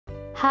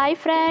Hi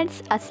friends,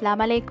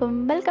 അസ്സലാമു അലൈക്കും.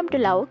 Welcome to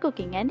love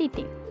cooking and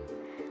eating.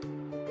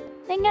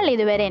 നിങ്ങൾ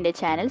ഇതുവരെ എൻ്റെ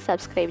ചാനൽ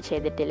സബ്സ്ക്രൈബ്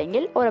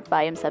ചെയ്തിട്ടില്ലെങ്കിൽ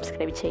ഉറപ്പായും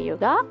സബ്സ്ക്രൈബ്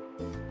ചെയ്യുക.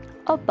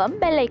 ഒപ്പം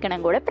ബെല്ലൈക്കണും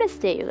കൂടെ പ്രസ്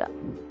ചെയ്യുക.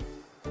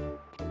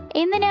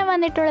 ഇന്ന് ഞാൻ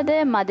വന്നിട്ടുള്ളത്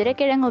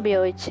മധുരക്കിഴങ്ങ്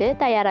ഉപയോഗിച്ച്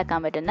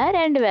തയ്യാറാക്കാൻ പറ്റുന്ന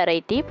 2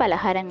 വെറൈറ്റി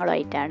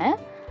പലഹാരങ്ങളുമായിട്ടാണ്.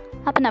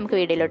 അപ്പം നമുക്ക്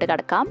വീഡിയോയിലോട്ട്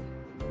കടക്കാം.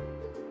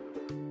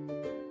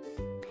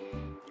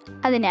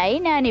 അതിനായി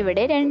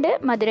ഞാനിവിടെ 2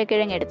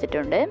 മധുരക്കിഴങ്ങ്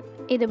എടുത്തിട്ടുണ്ട്.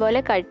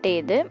 ഇതുപോലെ കട്ട്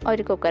ചെയ്ത്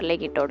ഒരു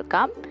കുക്കറിലേക്ക് ഇട്ട്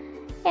കൊടുക്കാം.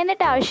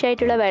 എന്നിട്ട്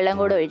ആവശ്യമായിട്ടുള്ള വെള്ളം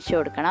കൂടെ ഒഴിച്ചു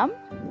കൊടുക്കണം.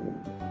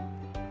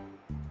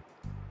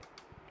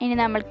 ഇനി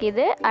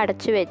നമ്മൾക്കിത്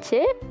അടച്ചു വെച്ച്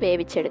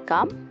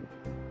വേവിച്ചെടുക്കാം.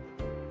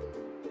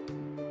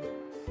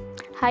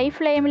 ഹൈ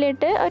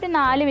ഫ്ലെയിമിലിട്ട് ഒരു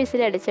 4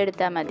 വിസിൽ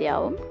അടിച്ചെടുത്താൽ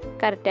മതിയാവും.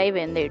 കറക്റ്റായി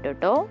വെന്ത് കിട്ടും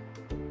കേട്ടോ.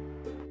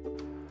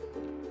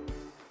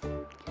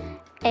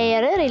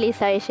 എയർ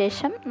റിലീസായ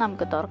ശേഷം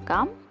നമുക്ക്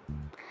തുറക്കാം.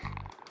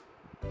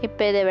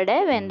 ഇപ്പോൾ ഇതിവിടെ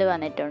വെന്ത്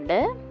വന്നിട്ടുണ്ട്.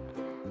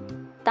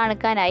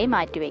 തണുക്കാനായി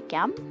മാറ്റി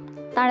വയ്ക്കാം.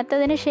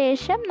 തണുത്തതിന്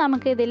ശേഷം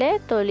നമുക്കിതിലെ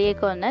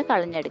തൊലിയൊക്കെ ഒന്ന്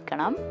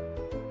കളഞ്ഞെടുക്കണം.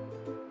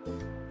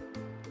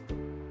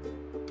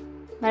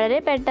 വളരെ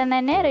പെട്ടെന്ന്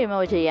തന്നെ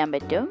റിമൂവ് ചെയ്യാൻ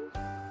പറ്റും.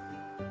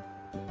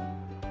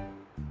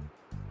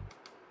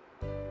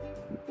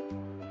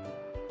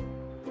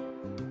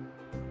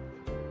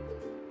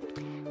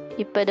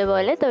 ഇപ്പോൾ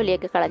ഇതുപോലെ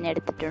തൊലിയൊക്കെ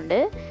കളഞ്ഞെടുത്തിട്ടുണ്ട്.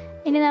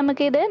 ഇനി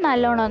നമുക്കിത്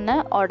നല്ലോണം ഒന്ന്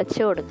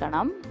ഉടച്ചു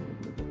കൊടുക്കണം.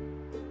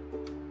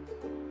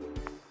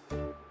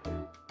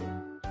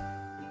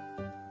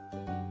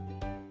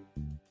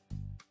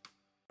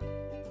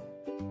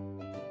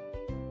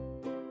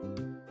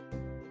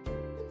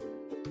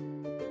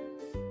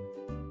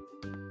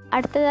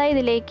 അടുത്തതായി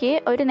ഇതിലേക്ക്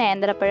ഒരു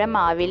നേന്ത്രപ്പഴം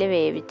ആവിയിൽ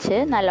വേവിച്ച്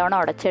നല്ലോണം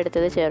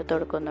ഉടച്ചെടുത്തത് ചേർത്ത്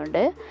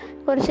കൊടുക്കുന്നുണ്ട്.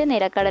 കുറച്ച്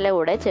നിലക്കടല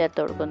കൂടെ ചേർത്ത്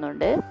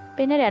കൊടുക്കുന്നുണ്ട്.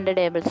 പിന്നെ 2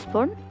 ടേബിൾ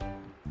സ്പൂൺ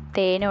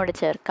തേനും കൂടെ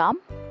ചേർക്കാം.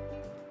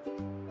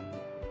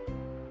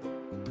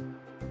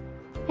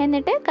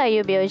 എന്നിട്ട് കൈ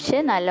ഉപയോഗിച്ച്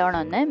നല്ലോണം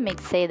ഒന്ന്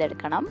മിക്സ്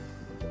ചെയ്തെടുക്കണം.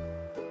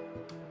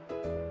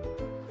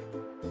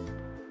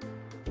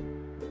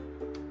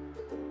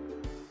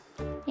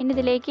 ഇനി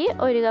ഇതിലേക്ക്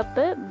 1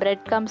 കപ്പ്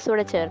ബ്രെഡ് ക്രംസ്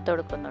കൂടെ ചേർത്ത്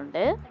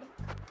കൊടുക്കുന്നുണ്ട്.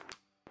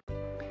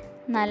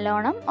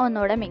 നല്ലോണം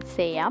ഒന്നുകൂടെ മിക്സ്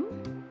ചെയ്യാം.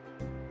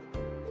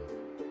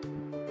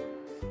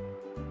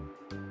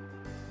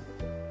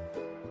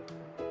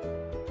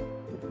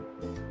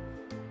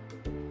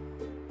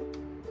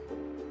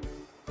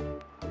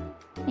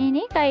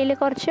 ഇനി കയ്യിൽ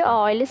കുറച്ച്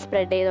ഓയിൽ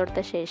സ്പ്രെഡ് ചെയ്ത്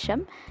കൊടുത്ത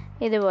ശേഷം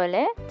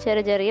ഇതുപോലെ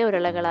ചെറിയ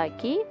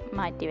ഉരുളകളാക്കി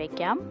മാറ്റി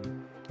വയ്ക്കാം.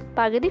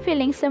 പകുതി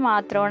ഫില്ലിങ്സ്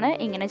മാത്രമാണ്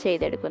ഇങ്ങനെ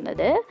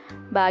ചെയ്തെടുക്കുന്നത്.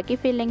 ബാക്കി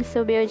ഫില്ലിങ്സ്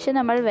ഉപയോഗിച്ച്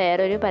നമ്മൾ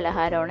വേറൊരു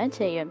പലഹാരമാണ്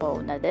ചെയ്യാൻ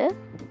പോകുന്നത്.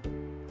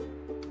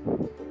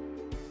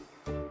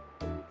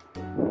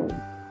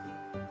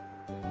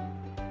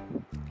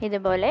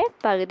 ഇതുപോലെ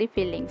പകുതി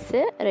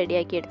ഫില്ലിങ്സ്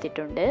റെഡിയാക്കി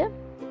എടുത്തിട്ടുണ്ട്.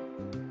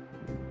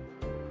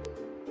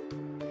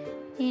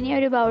 ഇനി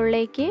ഒരു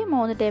ബൗളിലേക്ക്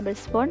 3 ടേബിൾ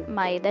സ്പൂൺ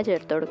മൈദ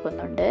ചേർത്ത്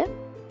കൊടുക്കുന്നുണ്ട്.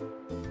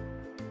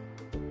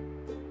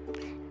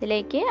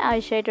 ഇതിലേക്ക്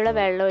ആവശ്യമായിട്ടുള്ള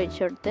വെള്ളം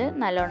ഒഴിച്ചു കൊടുത്ത്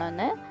നല്ലോണം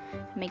ഒന്ന്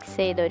മിക്സ്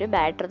ചെയ്തൊരു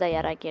ബാറ്റർ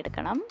തയ്യാറാക്കി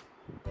എടുക്കണം.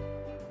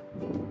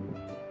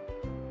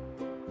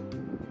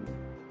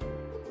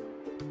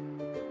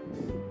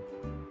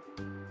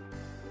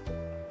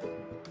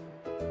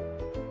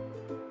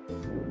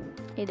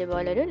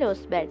 ഇതുപോലൊരു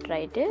ലൂസ്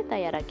ബാറ്ററായിട്ട്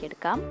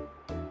തയ്യാറാക്കിയെടുക്കാം.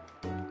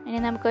 ഇനി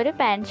നമുക്കൊരു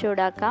പാൻ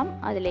ചൂടാക്കാം.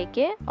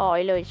 അതിലേക്ക്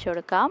ഓയിൽ ഒഴിച്ചു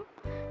കൊടുക്കാം.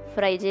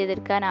 ഫ്രൈ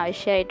ചെയ്തെടുക്കാൻ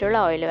ആവശ്യമായിട്ടുള്ള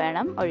ഓയിൽ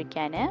വേണം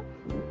ഒഴിക്കാൻ.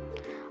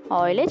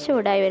 ഓയിൽ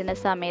ചൂടായി വരുന്ന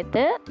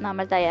സമയത്ത്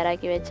നമ്മൾ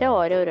തയ്യാറാക്കി വെച്ച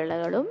ഓരോ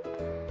ഉരുളകളും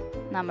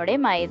നമ്മുടെ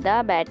മൈദ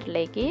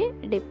ബാറ്ററിലേക്ക്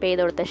ഡിപ്പ്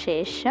ചെയ്ത് കൊടുത്ത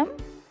ശേഷം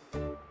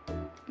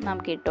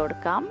നമുക്ക് ഇട്ട്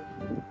കൊടുക്കാം.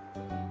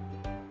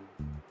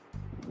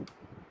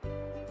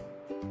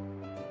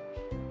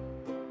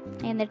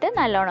 എന്നിട്ട്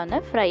നല്ലോണം ഒന്ന്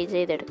ഫ്രൈ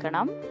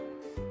ചെയ്തെടുക്കണം.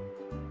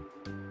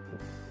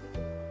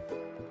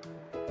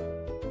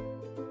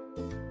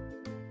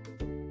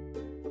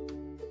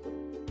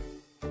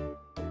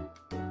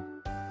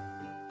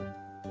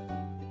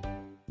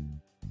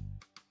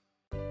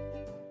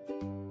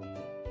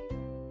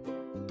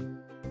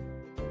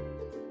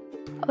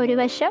 ഒരു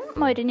വശം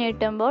മൊരിഞ്ഞ്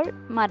കിട്ടുമ്പോൾ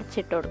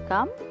മറിച്ചിട്ട്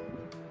കൊടുക്കാം.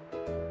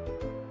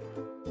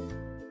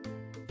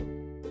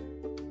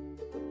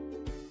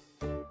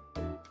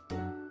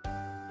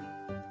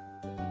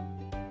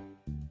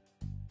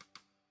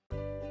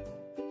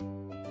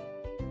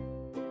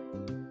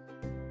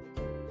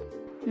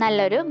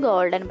 നല്ലൊരു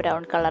ഗോൾഡൻ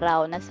ബ്രൗൺ കളർ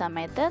ആവുന്ന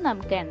സമയത്ത്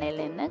നമുക്ക് എണ്ണയിൽ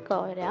നിന്ന്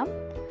കോരാം.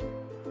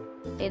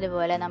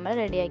 ഇതുപോലെ നമ്മൾ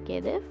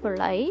റെഡിയാക്കിയത്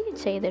ഫുള്ളായി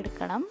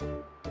ചെയ്തെടുക്കണം.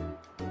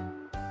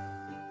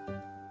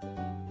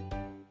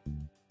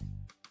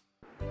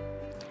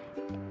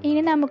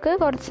 ഇനി നമുക്ക്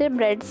കുറച്ച്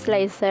ബ്രെഡ്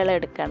സ്ലൈസുകൾ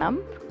എടുക്കണം.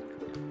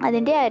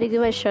 അതിൻ്റെ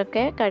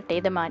അരികുവശമൊക്കെ കട്ട്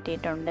ചെയ്ത്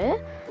മാറ്റിയിട്ടുണ്ട്.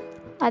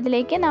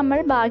 അതിലേക്ക് നമ്മൾ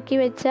ബാക്കി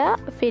വെച്ച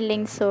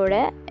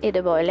ഫില്ലിങ്സൂടെ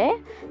ഇതുപോലെ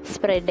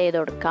സ്പ്രെഡ് ചെയ്ത്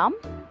കൊടുക്കാം.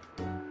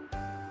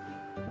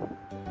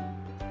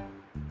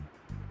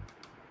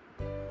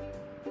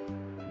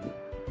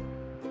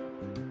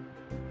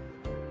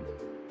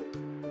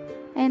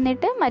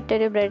 എന്നിട്ട്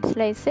മറ്റൊരു ബ്രെഡ്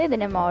സ്ലൈസ്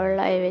ഇതിന്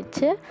മുകളിലായി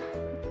വെച്ച്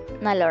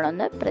നല്ലോണം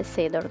ഒന്ന് പ്രസ്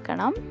ചെയ്ത്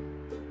കൊടുക്കണം.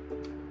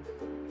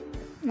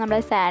 നമ്മൾ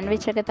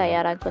സാൻഡ്വിച്ചൊക്കെ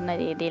തയ്യാറാക്കുന്ന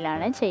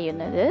രീതിയിലാണ്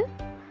ചെയ്യുന്നത്.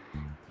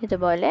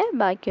 ഇതുപോലെ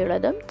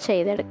ബാക്കിയുള്ളതും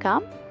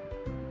ചെയ്തെടുക്കാം.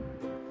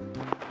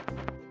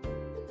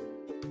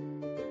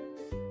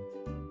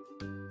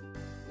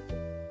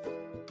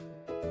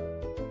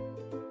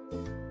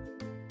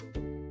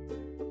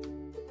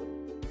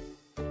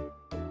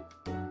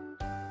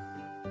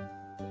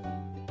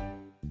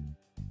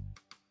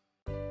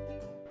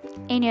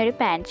 ഇനി ഒരു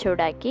പാൻ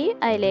ചൂടാക്കി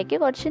അതിലേക്ക്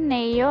കുറച്ച്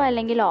നെയ്യോ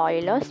അല്ലെങ്കിൽ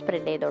ഓയിലോ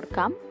സ്പ്രെഡ് ചെയ്ത്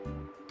കൊടുക്കാം.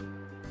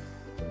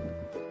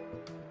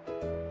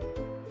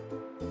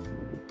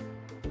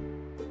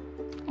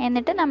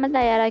 എന്നിട്ട് നമ്മൾ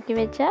തയ്യാറാക്കി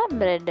വെച്ച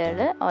ബ്രെഡുകൾ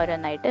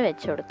ഓരോന്നായിട്ട്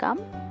വെച്ച് കൊടുക്കാം.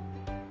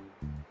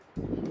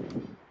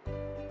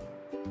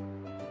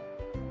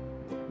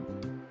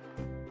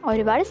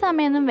 ഒരുപാട്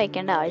സമയമൊന്നും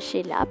വെക്കേണ്ട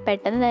ആവശ്യമില്ല,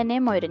 പെട്ടെന്ന് തന്നെ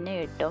മൊരിഞ്ഞ്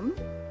കിട്ടും.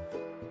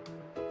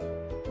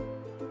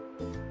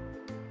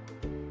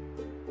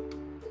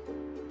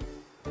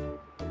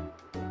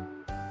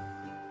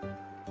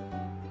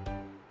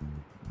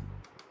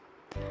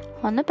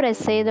 ഒന്ന്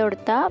പ്രസ് ചെയ്ത്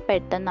കൊടുത്താൽ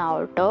പെട്ടെന്നാവും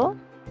കേട്ടോ.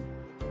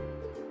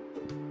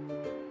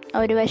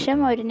 ഒരു വശം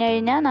മൊരിഞ്ഞു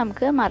കഴിഞ്ഞാൽ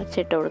നമുക്ക്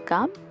മറിച്ചിട്ട്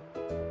കൊടുക്കാം.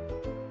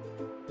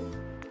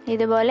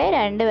 ഇതുപോലെ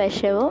രണ്ട്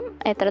വശവും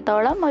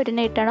എത്രത്തോളം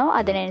മൊരിഞ്ഞ് കിട്ടണോ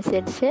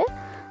അതിനനുസരിച്ച്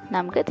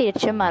നമുക്ക്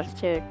തിരിച്ചും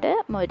മറിച്ചിട്ട്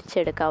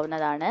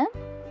മൊരിച്ചെടുക്കാവുന്നതാണ്.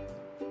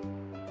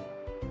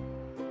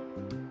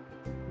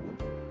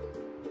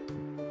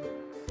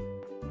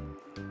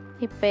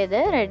 ഇപ്പോൾ ഇത്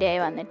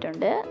റെഡിയായി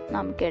വന്നിട്ടുണ്ട്.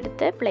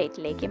 നമുക്കെടുത്ത്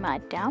പ്ലേറ്റിലേക്ക്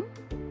മാറ്റാം.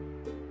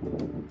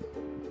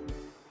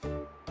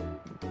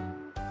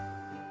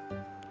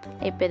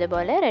 ഇപ്പോൾ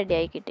ഇതുപോലെ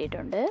റെഡിയായി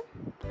കിട്ടിയിട്ടുണ്ട്.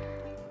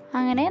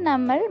 അങ്ങനെ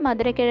നമ്മൾ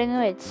മധുരക്കിഴങ്ങ്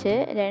വെച്ച്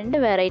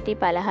 2 വെറൈറ്റി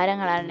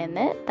പലഹാരങ്ങളാണ്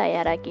ഇന്ന്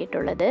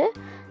തയ്യാറാക്കിയിട്ടുള്ളത്.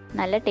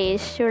 നല്ല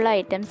ടേസ്റ്റുള്ള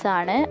ഐറ്റംസ്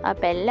ആണ്.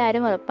 അപ്പോൾ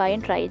എല്ലാവരും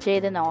ഉറപ്പായും ട്രൈ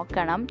ചെയ്ത്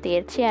നോക്കണം,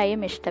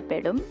 തീർച്ചയായും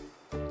ഇഷ്ടപ്പെടും.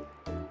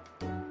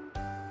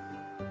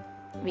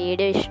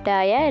 വീഡിയോ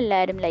ഇഷ്ടമായ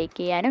എല്ലാവരും ലൈക്ക്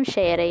ചെയ്യാനും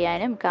ഷെയർ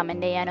ചെയ്യാനും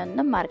കമൻറ്റ്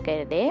ചെയ്യാനൊന്നും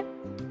മറക്കരുതേ.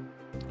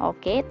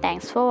 Okay,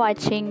 thanks for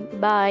watching.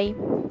 By.